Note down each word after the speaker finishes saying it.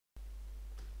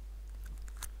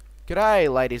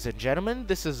G'day ladies and gentlemen,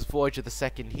 this is Voyager the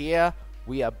Second here.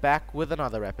 We are back with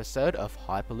another episode of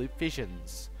Hyperloop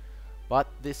Visions. But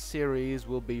this series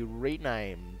will be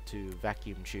renamed to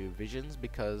Vacuum Tube Visions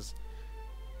because,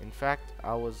 in fact,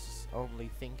 I was only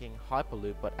thinking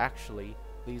Hyperloop, but actually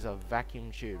these are vacuum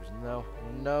tubes.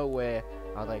 Nowhere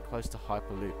are they close to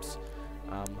Hyperloops.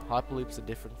 Hyperloops are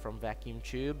different from vacuum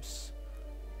tubes.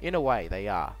 In a way, they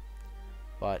are.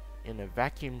 But in a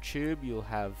vacuum tube, you'll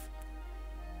have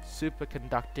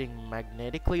superconducting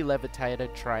magnetically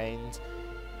levitated trains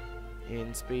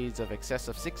in speeds of excess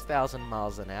of 6,000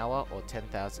 miles an hour or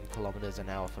 10,000 kilometers an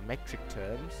hour for metric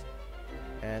terms,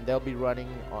 and they'll be running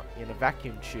in a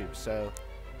vacuum tube, so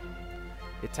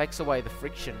it takes away the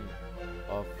friction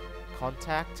of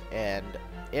contact and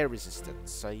air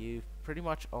resistance, so you pretty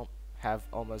much have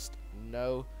almost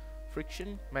no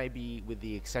friction, maybe with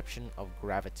the exception of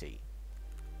gravity.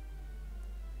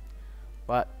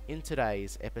 But in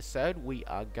today's episode, we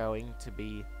are going to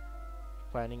be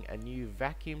planning a new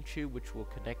vacuum tube which will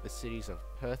connect the cities of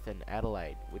Perth and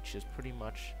Adelaide, which is pretty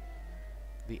much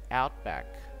the outback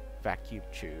vacuum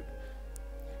tube.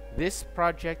 This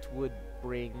project would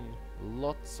bring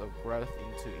lots of growth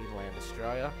into inland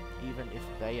Australia, even if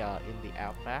they are in the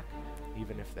outback,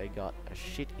 even if they got a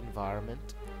shit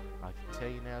environment. I can tell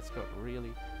you now, it's got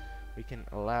really, we can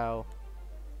allow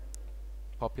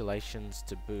populations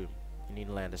to boom in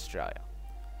inland Australia,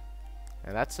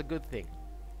 and that's a good thing.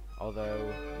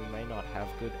 Although we may not have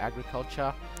good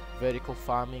agriculture, vertical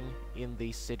farming in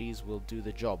these cities will do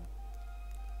the job.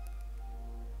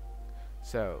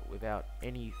 So without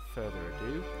any further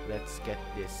ado, let's get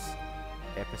this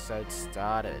episode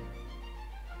started.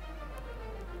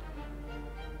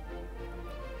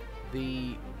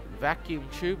 The vacuum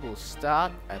tube will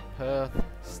start at Perth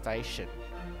Station,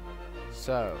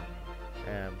 so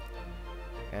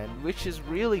and which is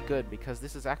really good because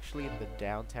this is actually in the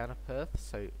downtown of Perth,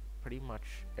 so pretty much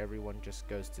everyone just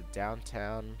goes to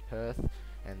downtown Perth,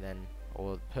 and then,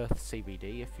 or Perth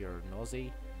CBD if you're an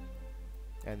Aussie,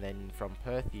 and then from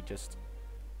Perth you just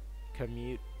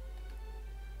commute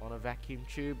on a vacuum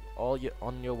tube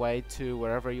on your way to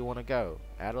wherever you want to go.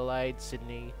 Adelaide,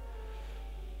 Sydney,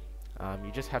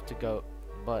 you just have to go,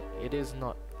 but it is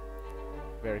not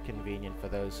very convenient for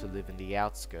those who live in the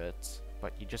outskirts.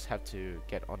 But you just have to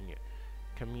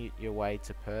commute your way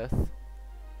to Perth.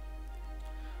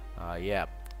 Yeah.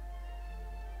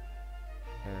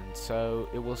 And so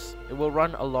it will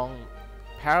run along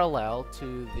parallel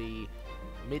to the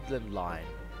Midland line.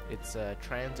 It's a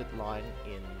transit line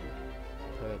in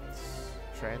Perth's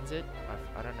Transit.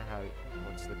 I don't know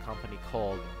what's the company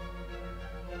called.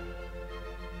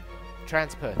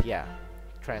 Transperth, yeah.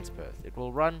 Transperth. It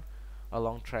will run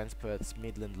along Transperth's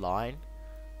Midland line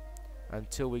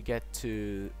until we get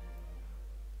to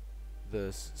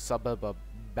the suburb of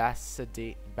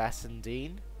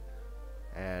Bassendean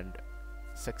and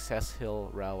Success Hill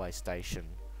Railway Station.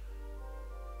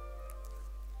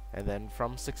 And then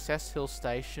from Success Hill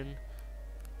Station,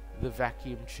 the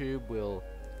vacuum tube will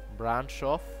branch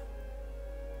off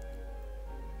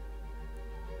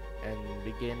and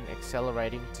begin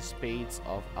accelerating to speeds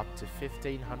of up to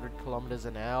 1,500 kilometers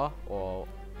an hour or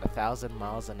 1,000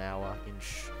 miles an hour in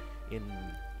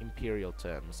imperial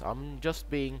terms. I'm just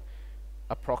being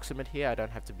approximate here. I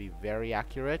don't have to be very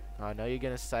accurate. I know you're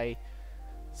gonna say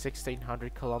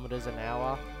 1,600 kilometers an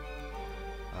hour,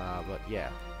 but yeah,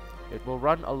 it will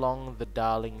run along the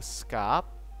Darling Scarp.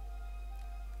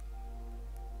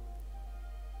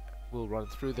 We'll run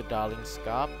through the Darling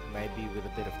Scarp, maybe with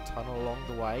a bit of tunnel along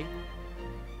the way,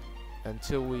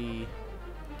 until we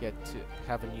get to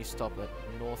have a new stop at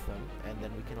Northam, and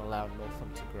then we can allow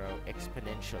Northam to grow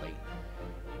exponentially.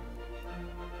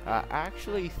 I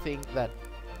actually think that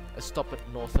a stop at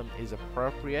Northam is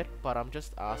appropriate, but I'm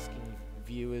just asking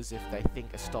viewers if they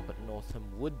think a stop at Northam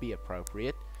would be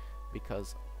appropriate,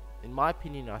 because in my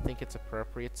opinion I think it's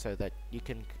appropriate so that you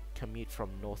can commute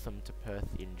from Northam to Perth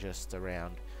in just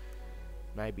around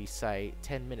maybe say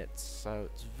 10 minutes, so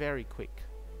it's very quick.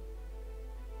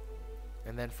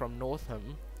 And then from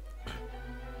Northam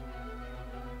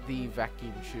the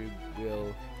vacuum tube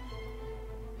will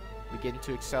begin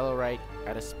to accelerate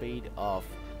at a speed of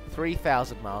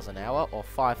 3,000 miles an hour or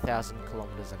 5,000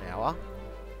 kilometers an hour,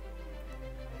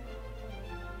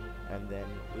 and then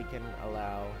we can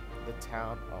allow the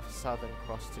town of Southern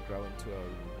Cross to grow into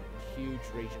a huge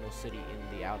regional city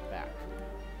in the outback.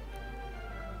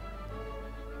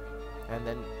 And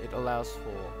then it allows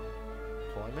for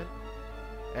employment,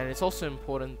 and it's also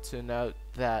important to note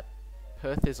that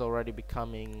Perth is already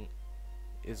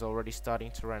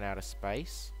starting to run out of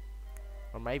space,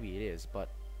 or maybe it is, but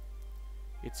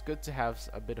it's good to have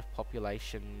a bit of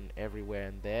population everywhere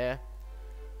and there.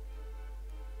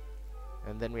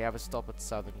 And then we have a stop at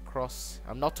Southern Cross.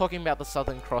 I'm not talking about the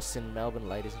Southern Cross in Melbourne,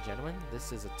 ladies and gentlemen.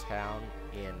 This is a town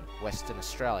in Western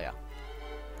Australia.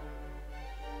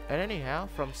 And anyhow,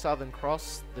 from Southern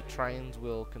Cross, the trains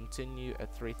will continue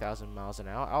at 3,000 miles an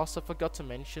hour. I also forgot to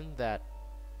mention that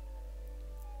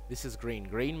this is green.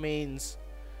 Green means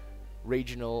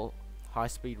regional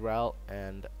high-speed rail,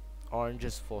 and orange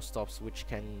is for stops which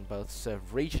can both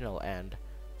serve regional and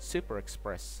super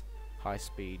express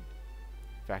high-speed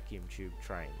vacuum tube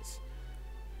trains.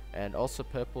 And also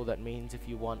purple, that means if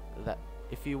you want that,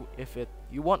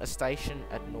 you want a station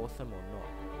at Northam or not.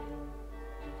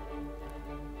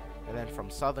 And then from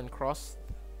Southern Cross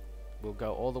we'll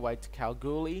go all the way to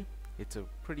Kalgoorlie. It's a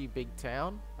pretty big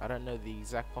town. I don't know the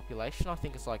exact population. I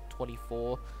think it's like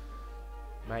 24,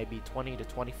 maybe 20 to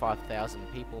 25,000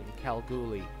 people in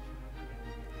Kalgoorlie,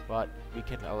 but we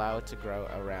can allow it to grow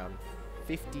around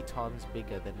 50 times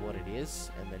bigger than what it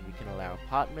is, and then we can allow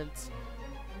apartments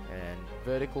and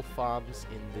vertical farms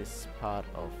in this part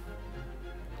of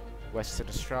Western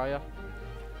Australia.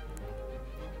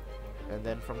 And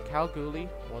then from Kalgoorlie,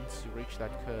 once you reach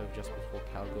that curve just before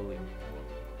Kalgoorlie,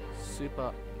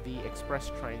 the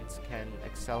express trains can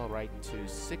accelerate to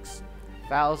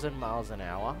 6,000 miles an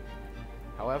hour.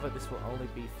 However, this will only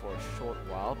be for a short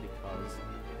while because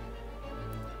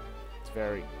it's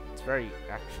very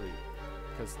actually,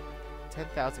 because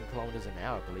 10,000 kilometers an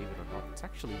hour, believe it or not, it's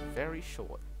actually very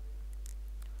short.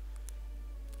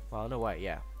 Well, no way,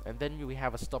 yeah. And then we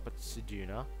have a stop at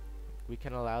Ceduna. We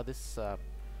can allow this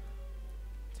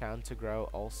town to grow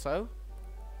also.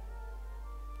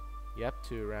 Yep,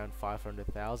 to around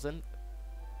 500,000.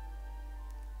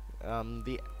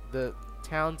 The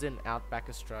towns in outback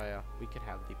Australia, we could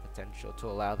have the potential to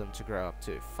allow them to grow up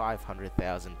to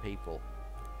 500,000 people.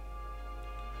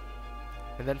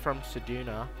 And then from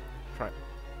Ceduna,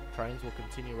 trains will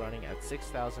continue running at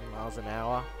 6,000 miles an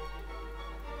hour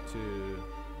to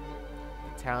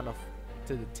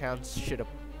the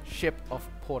township of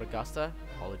Port Augusta.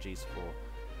 Apologies for,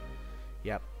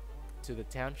 yep, to the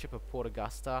township of Port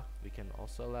Augusta. We can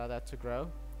also allow that to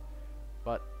grow,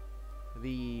 but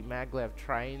the maglev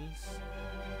trains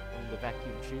in the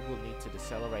vacuum tube will need to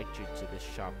decelerate due to this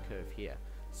sharp curve here.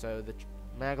 So the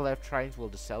maglev trains will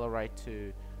decelerate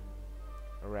to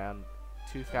around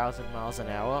 2,000 miles an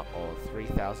hour or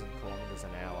 3,000 kilometers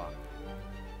an hour,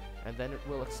 and then it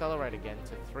will accelerate again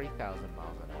to 3,000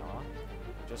 miles an hour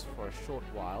just for a short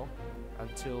while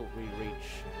until we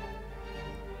reach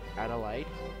Adelaide.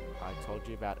 I told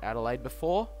you about Adelaide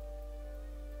before,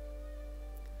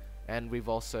 and we've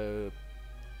also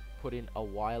put in a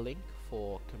Y-link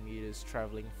for commuters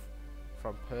travelling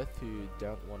from Perth who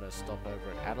don't want to stop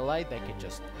over at Adelaide. They can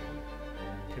just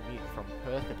commute from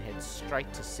Perth and head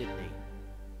straight to Sydney.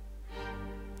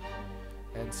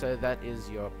 And so that is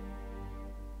your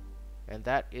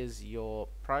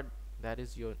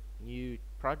new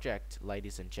project,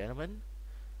 ladies and gentlemen.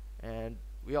 And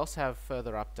we also have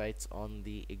further updates on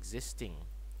the existing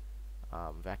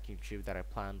vacuum tube that I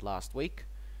planned last week.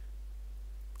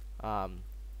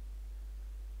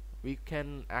 We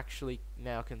can actually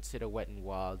now consider Wet and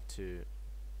Wild to...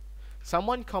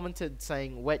 Someone commented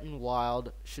saying Wet and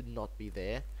Wild should not be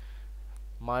there.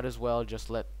 Might as well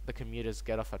just let the commuters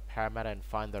get off at Parramatta and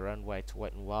find their own way to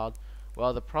Wet and Wild.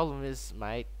 Well, the problem is,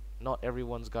 mate, not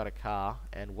everyone's got a car,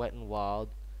 and Wet and Wild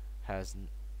has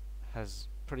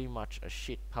pretty much a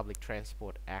shit public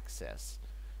transport access.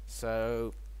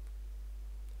 So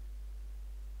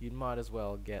you might as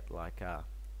well get like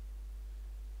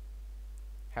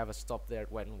have a stop there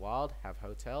at Wet and Wild, have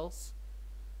hotels.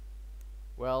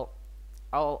 Well,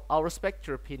 I'll respect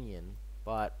your opinion,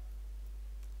 but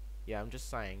yeah, I'm just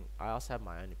saying I also have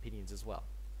my own opinions as well.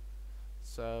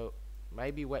 So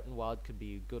maybe Wet and Wild could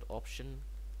be a good option.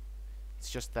 It's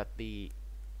just that the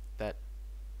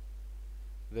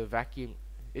vacuum,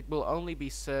 it will only be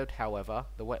served, however,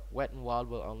 the Wet and Wild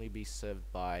will only be served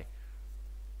by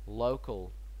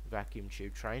local vacuum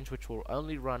tube trains, which will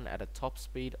only run at a top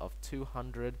speed of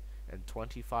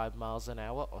 225 miles an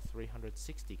hour or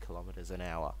 360 kilometers an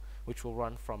hour, which will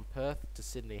run from Perth to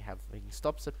Sydney, having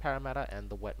stops at Parramatta and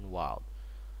the Wet and Wild.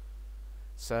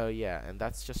 So yeah, and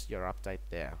that's just your update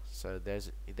there. So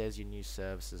there's your new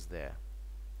services there.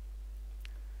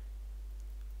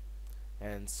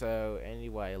 And so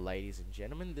anyway, ladies and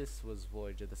gentlemen, this was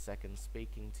Voyager the Second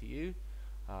speaking to you.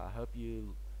 I hope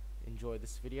you enjoyed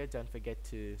this video. Don't forget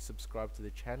to subscribe to the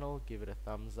channel, give it a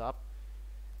thumbs up,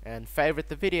 and favorite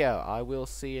the video. I will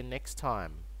see you next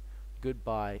time.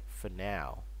 Goodbye for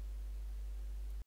now.